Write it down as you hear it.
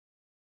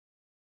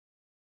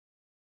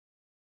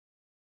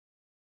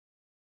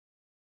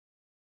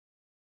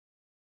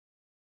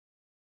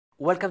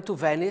Welcome to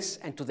Venice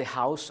and to the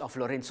house of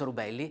Lorenzo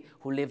Rubelli,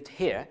 who lived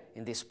here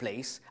in this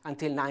place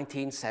until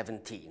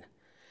 1917.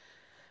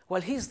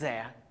 Well, he's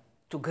there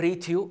to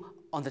greet you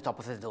on the top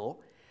of the door,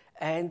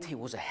 and he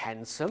was a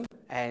handsome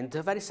and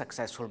a very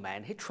successful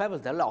man. He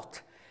traveled a lot.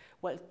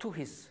 Well, to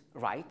his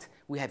right,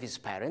 we have his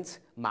parents,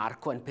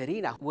 Marco and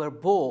Perina, who were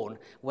born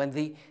when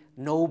the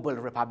noble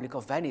Republic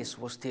of Venice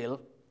was still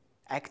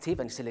active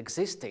and still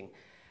existing.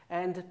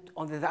 And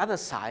on the other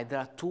side, there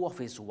are two of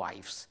his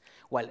wives.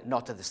 Well,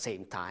 not at the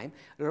same time.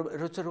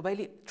 Lorenzo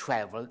Rubelli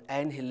traveled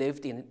and he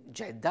lived in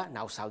Jeddah,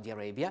 now Saudi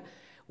Arabia,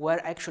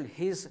 where actually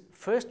his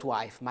first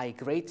wife, my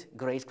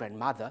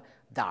great-great-grandmother,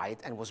 died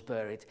and was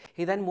buried.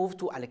 He then moved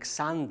to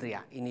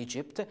Alexandria in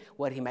Egypt,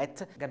 where he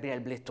met Gabrielle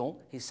Bleton,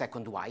 his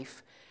second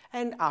wife,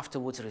 and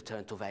afterwards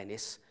returned to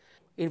Venice.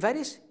 In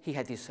Venice, he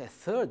had his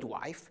third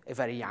wife, a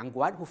very young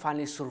one, who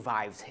finally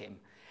survived him.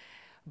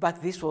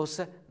 But this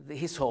was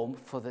his home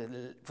for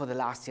the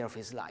last year of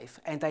his life.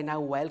 And I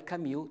now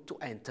welcome you to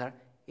enter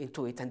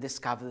into it and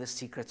discover the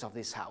secrets of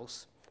this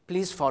house.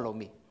 Please follow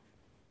me.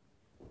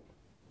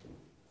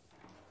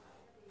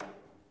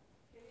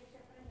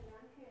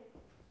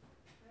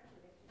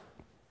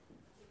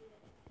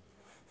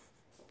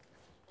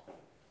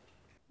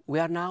 We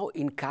are now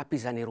in Ca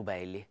Pisani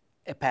Rubelli,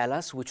 a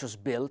palace which was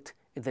built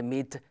in the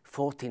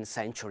mid-14th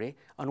century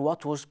on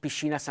what was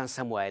Piscina San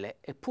Samuele,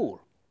 a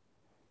pool.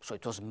 So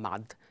it was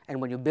mud,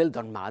 and when you build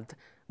on mud,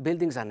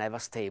 buildings are never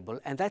stable,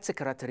 and that's a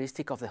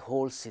characteristic of the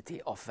whole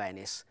city of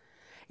Venice.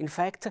 In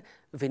fact,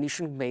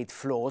 Venetian made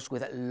floors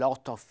with a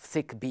lot of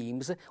thick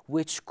beams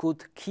which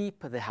could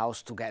keep the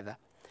house together.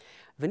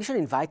 Venetian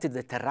invited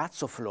the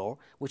terrazzo floor,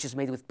 which is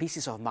made with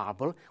pieces of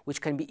marble, which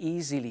can be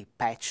easily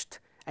patched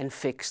and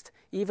fixed,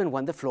 even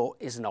when the floor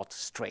is not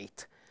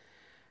straight.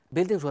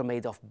 Buildings were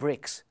made of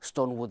bricks.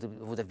 Stone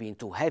would have been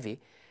too heavy,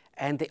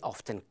 and they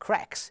often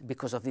cracks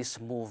because of this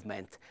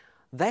movement.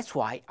 That's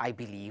why I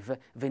believe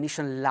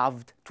Venetian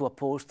loved to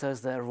upholster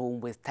their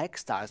room with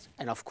textiles,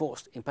 and of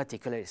course, in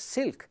particular,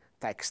 silk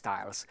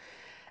textiles.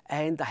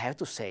 And I have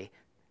to say,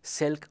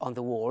 silk on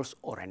the walls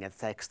or any other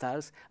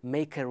textiles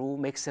makes a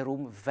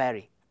room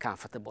very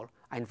comfortable.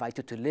 I invite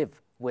you to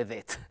live with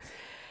it.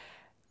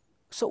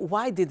 So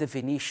why did the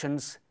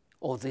Venetians,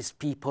 or these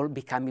people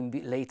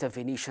becoming later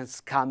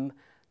Venetians, come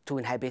to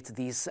inhabit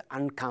these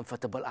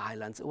uncomfortable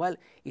islands? Well,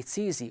 it's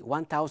easy.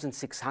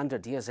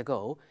 1,600 years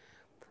ago,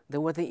 there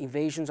were the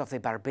invasions of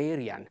the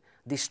barbarian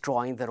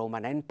destroying the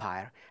Roman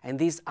Empire, and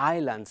these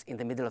islands in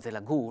the middle of the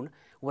lagoon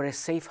were a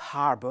safe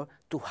harbor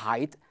to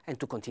hide and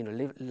to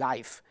continue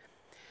life.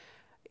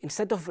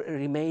 Instead of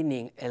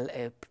remaining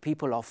a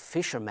people of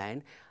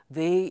fishermen,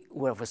 they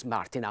were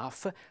smart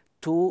enough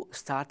to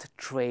start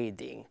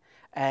trading.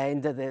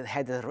 And they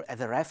had as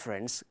a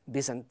reference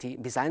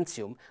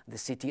Byzantium, the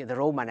city, the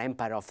Roman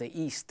Empire of the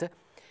East,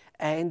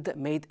 and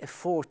made a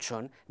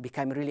fortune,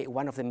 became really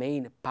one of the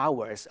main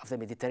powers of the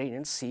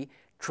Mediterranean Sea,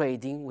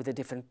 trading with the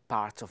different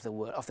parts of the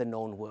world, of the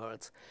known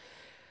world.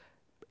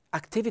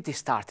 Activity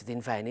started in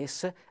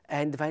Venice,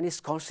 and Venice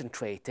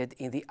concentrated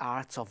in the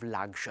arts of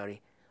luxury.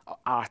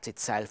 Art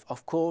itself,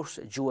 of course,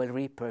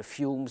 jewelry,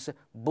 perfumes,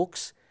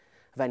 books.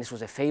 Venice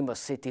was a famous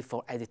city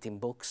for editing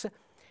books.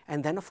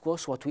 And then, of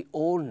course, what we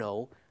all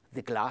know,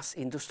 the glass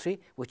industry,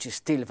 which is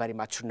still very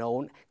much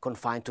known,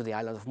 confined to the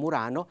island of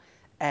Murano,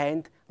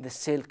 and the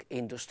silk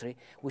industry,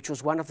 which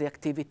was one of the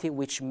activities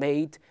which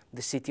made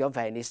the city of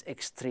Venice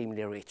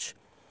extremely rich.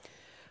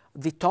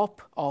 The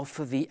top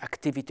of the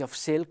activity of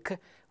silk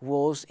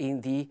was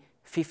in the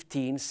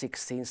 15th,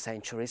 16th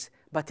centuries,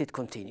 but it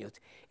continued.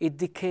 It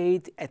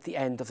decayed at the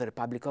end of the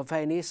Republic of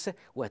Venice.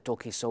 We're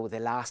talking so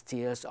the last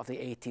years of the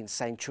 18th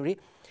century,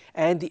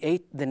 and the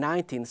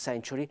 19th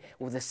century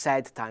was a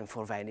sad time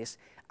for Venice,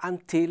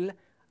 until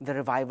the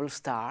revival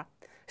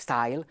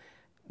style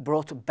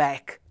brought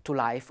back to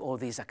life all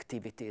these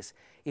activities.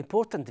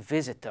 Important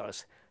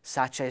visitors,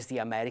 such as the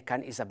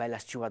American Isabella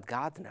Stewart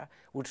Gardner,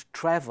 would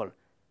travel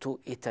to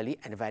Italy,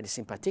 and Venice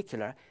in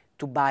particular,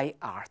 to buy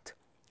art.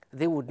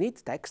 They would need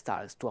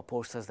textiles to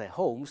upholster their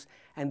homes,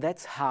 and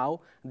that's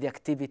how the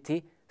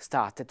activity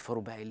started for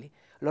Rubelli.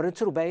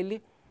 Lorenzo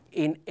Rubelli,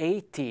 in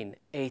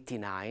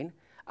 1889,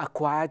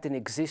 acquired an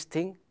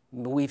existing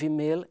weaving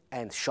mill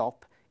and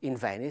shop in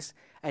Venice,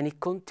 and he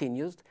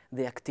continued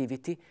the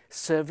activity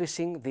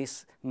servicing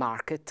this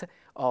market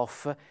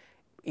of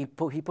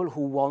people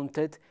who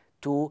wanted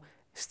to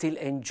still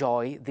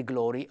enjoy the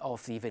glory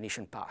of the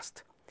Venetian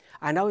past.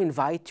 I now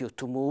invite you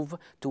to move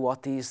to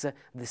what is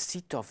the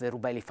seat of the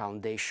Rubelli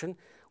Foundation,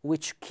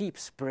 which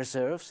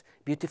preserves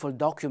beautiful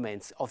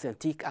documents of the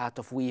antique art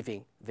of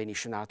weaving,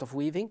 Venetian art of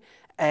weaving,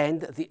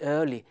 and the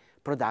early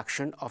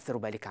production of the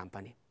Rubelli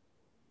Company.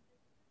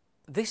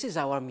 This is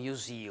our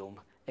museum,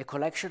 a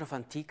collection of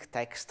antique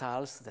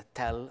textiles that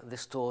tell the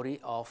story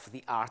of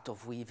the art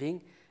of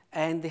weaving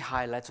and the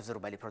highlights of the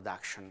Rubelli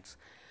productions.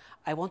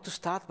 I want to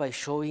start by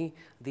showing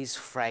these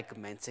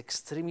fragments,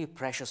 extremely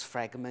precious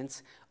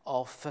fragments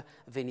of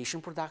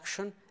Venetian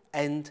production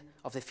and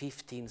of the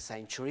 15th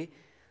century.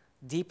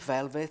 deep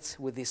velvets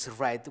with this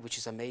red, which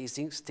is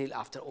amazing, still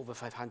after over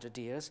 500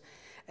 years,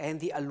 and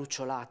the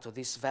allucciolato,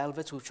 these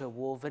velvets which are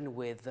woven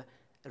with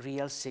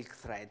real silk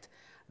thread.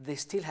 They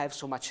still have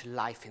so much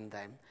life in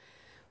them.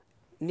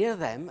 Near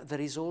them,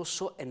 there is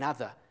also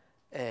another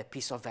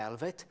piece of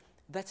velvet.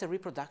 That's a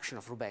reproduction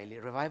of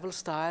Rubelli. Revival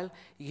style,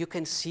 you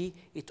can see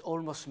it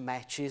almost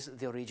matches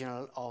the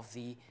original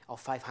of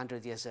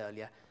 500 years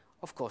earlier.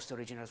 Of course, the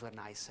originals were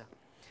nicer.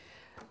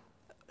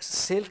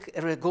 Silk,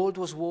 gold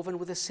was woven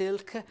with the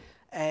silk,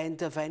 and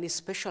Venice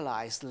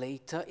specialized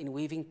later in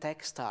weaving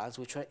textiles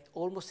which were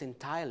almost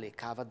entirely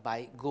covered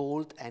by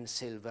gold and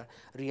silver,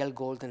 real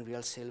gold and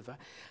real silver,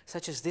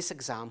 such as this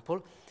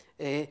example,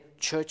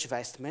 church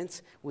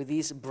vestments with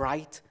these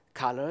bright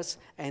colors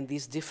and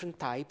these different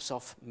types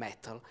of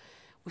metal.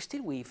 We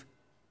still weave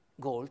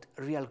gold,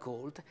 real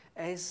gold,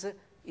 as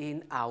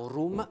in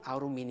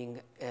aurum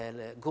meaning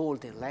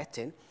gold in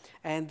Latin,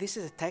 and this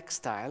is a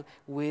textile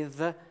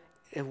with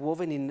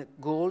woven in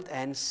gold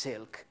and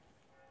silk.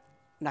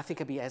 Nothing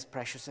can be as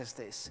precious as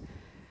this.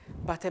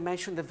 But I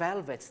mentioned the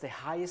velvets, the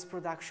highest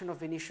production of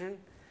Venetian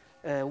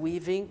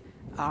weaving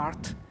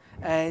art,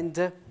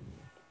 and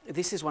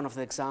this is one of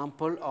the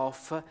examples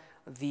of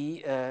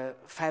the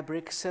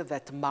fabrics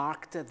that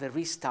marked the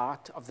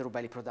restart of the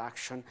Rubelli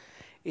production.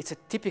 It's a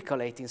typical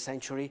 18th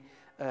century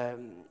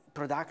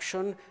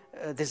production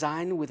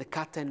designed with a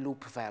cut and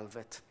loop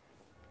velvet.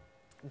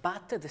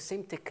 But the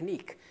same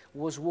technique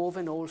was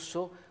woven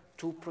also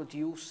to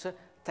produce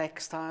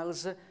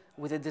textiles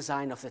with the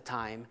design of the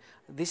time.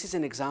 This is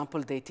an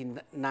example dated in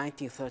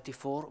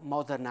 1934,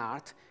 modern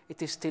art.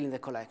 It is still in the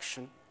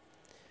collection.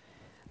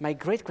 My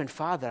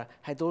great-grandfather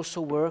had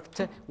also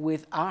worked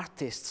with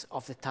artists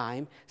of the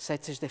time,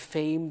 such as the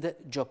famed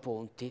Gio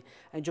Ponti.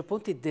 And Gio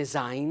Ponti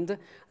designed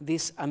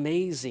this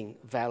amazing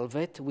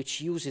velvet,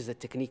 which uses the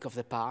technique of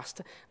the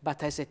past,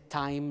 but has a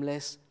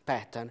timeless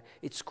pattern.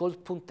 It's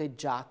called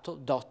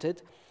punteggiato,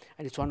 dotted,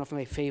 and it's one of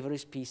my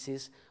favorite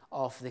pieces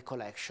of the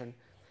collection.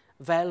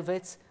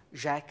 Velvets,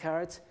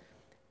 jacquards,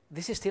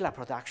 this is still a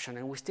production,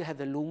 and we still have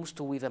the looms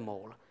to weave them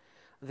all.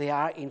 They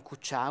are in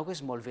Cucciago, a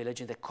small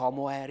village in the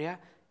Como area.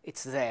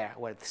 It's there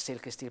where the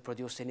silk is still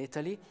produced in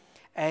Italy.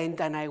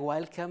 And I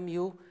welcome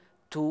you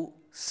to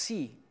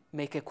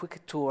make a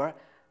quick tour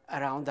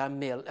around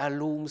our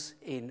looms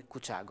in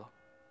Cucciago.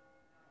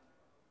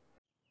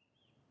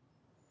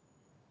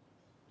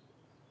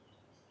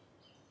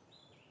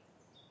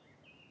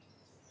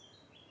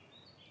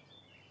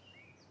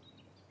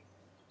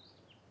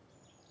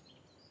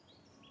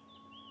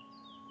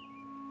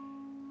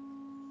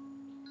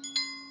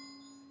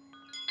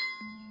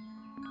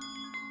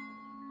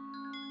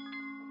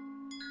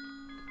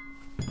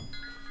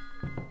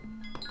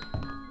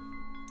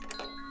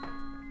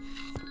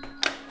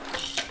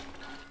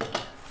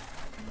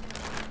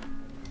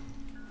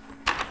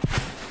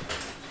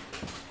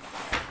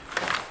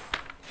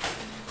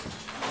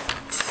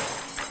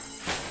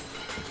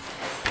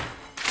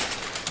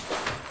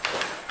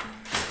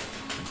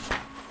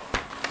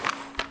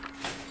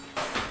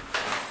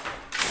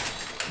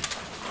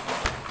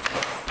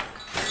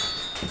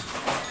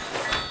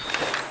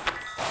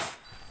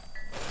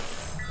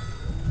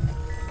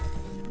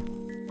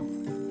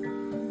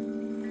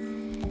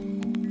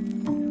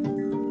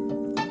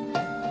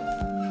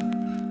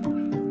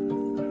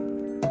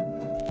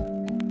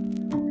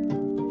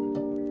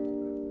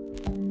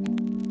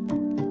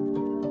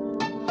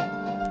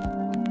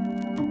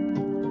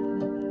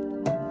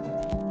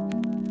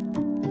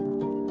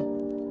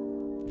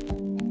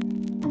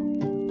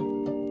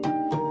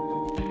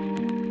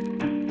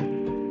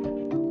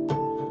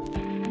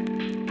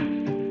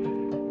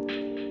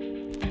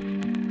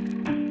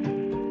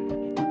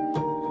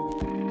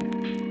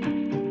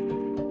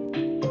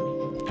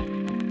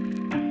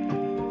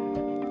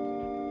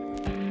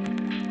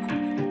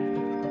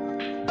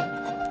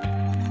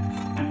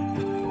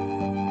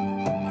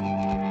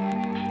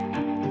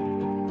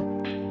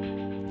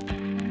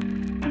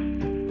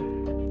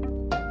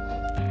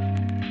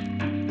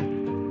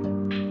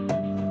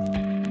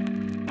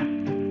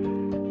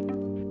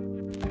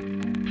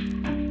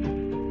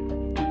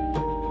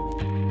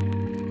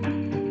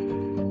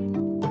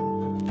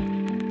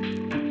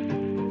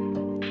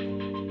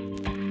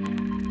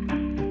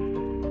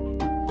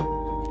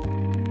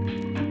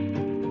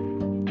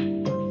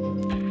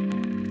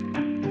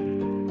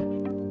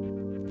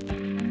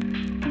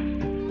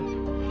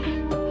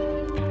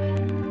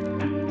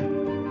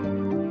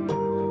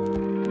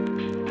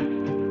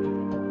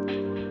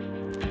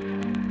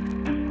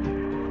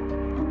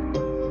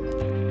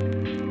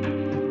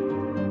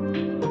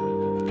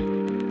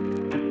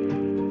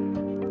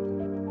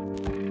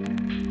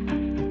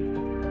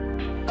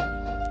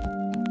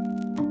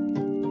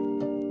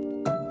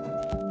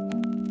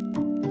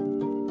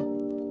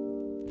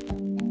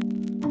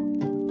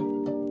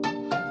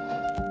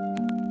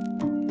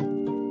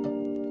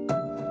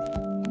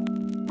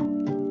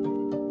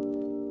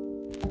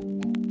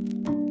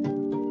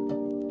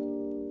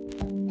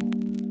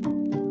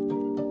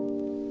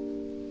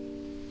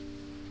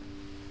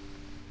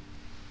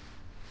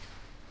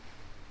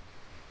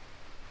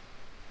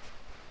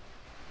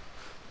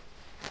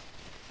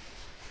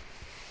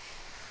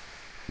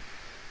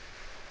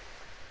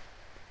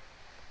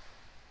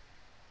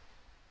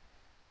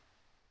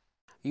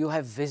 You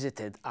have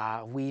visited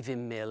our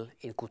weaving mill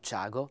in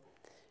Cucciago,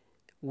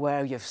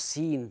 where you have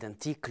seen the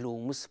antique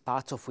looms,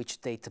 parts of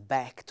which date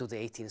back to the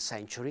 18th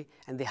century,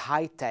 and the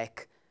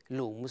high-tech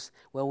looms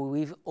where we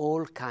weave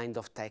all kinds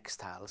of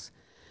textiles.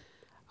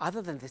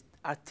 Other than the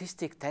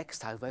artistic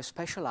textiles, we're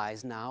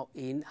specialized now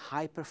in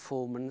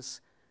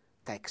high-performance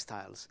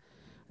textiles.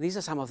 These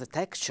are some of the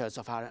textures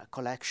of our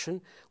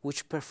collection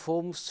which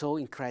perform so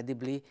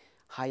incredibly: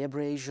 high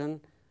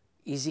abrasion,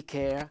 easy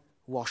care,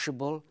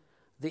 washable.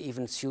 They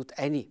even suit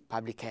any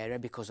public area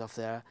because of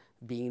their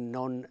being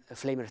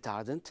non-flame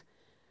retardant.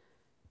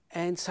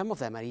 And some of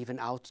them are even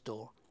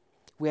outdoor.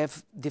 We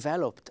have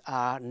developed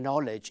our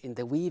knowledge in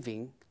the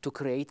weaving to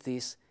create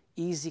these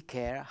easy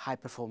care,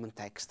 high-performance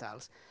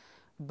textiles.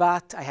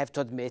 But I have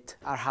to admit,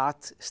 our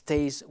heart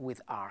stays with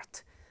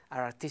art.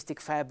 Our artistic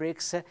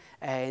fabrics,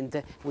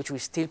 and which we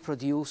still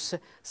produce,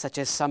 such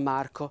as San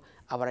Marco,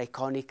 our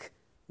iconic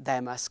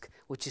damask,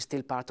 which is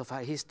still part of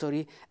our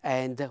history,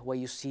 and where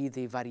you see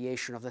the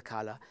variation of the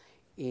color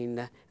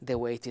in the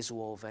way it is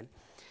woven.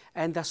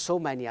 And there are so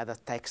many other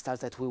textiles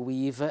that we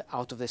weave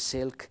out of the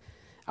silk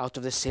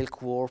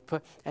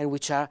warp, and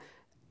which are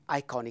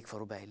iconic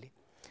for Rubelli.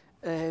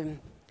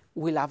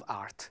 We love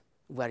art.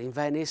 We're in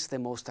Venice, the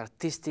most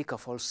artistic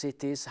of all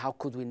cities. How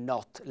could we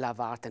not love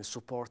art and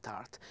support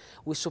art?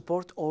 We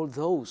support all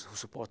those who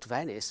support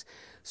Venice,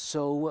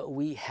 so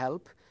we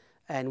help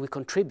and we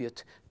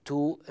contribute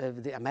to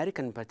the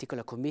American, in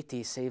particular,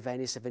 committee, Save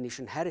Venice,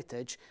 Venetian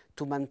Heritage,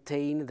 to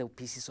maintain the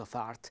pieces of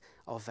art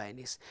of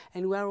Venice.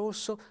 And we are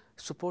also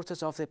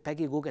supporters of the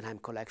Peggy Guggenheim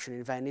collection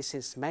in Venice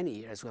since many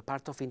years. We're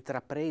part of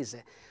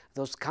Intraprese,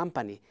 those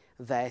companies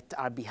that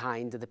are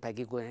behind the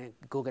Peggy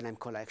Guggenheim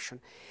collection.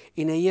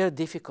 In a year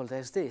difficult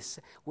as this,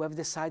 we have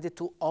decided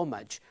to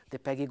homage the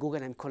Peggy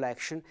Guggenheim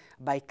collection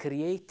by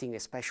creating a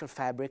special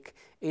fabric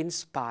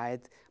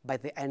inspired by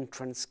the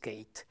entrance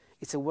gate.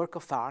 It's a work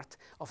of art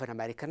of an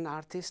American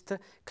artist,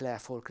 Claire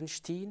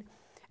Falkenstein,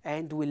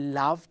 and we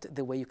loved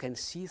the way you can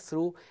see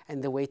through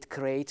and the way it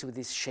creates with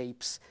these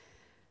shapes.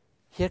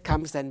 Here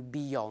comes then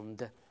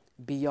Beyond.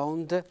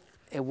 Beyond,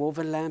 a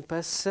woven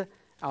lampus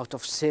out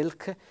of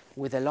silk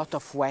with a lot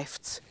of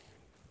wefts,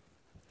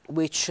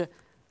 which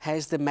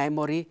has the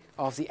memory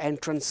of the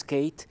entrance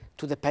gate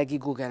to the Peggy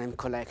Guggenheim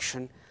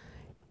collection.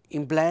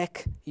 In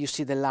black, you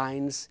see the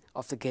lines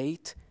of the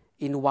gate.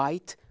 In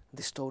white,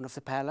 the stone of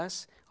the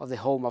palace, of the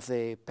home of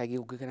the Peggy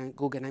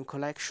Guggenheim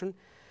collection.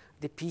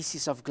 The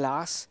pieces of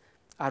glass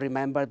are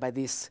remembered by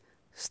these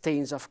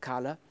stains of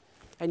color.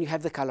 And you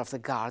have the color of the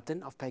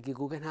garden of Peggy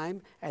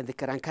Guggenheim and the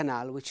Grand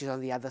Canal, which is on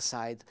the other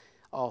side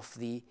of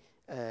the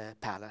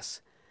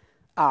palace.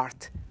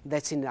 Art,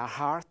 that's in our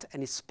heart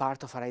and it's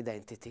part of our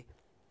identity.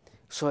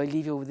 So I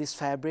leave you with this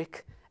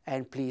fabric,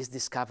 and please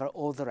discover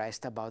all the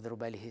rest about the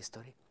Rubelli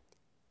history.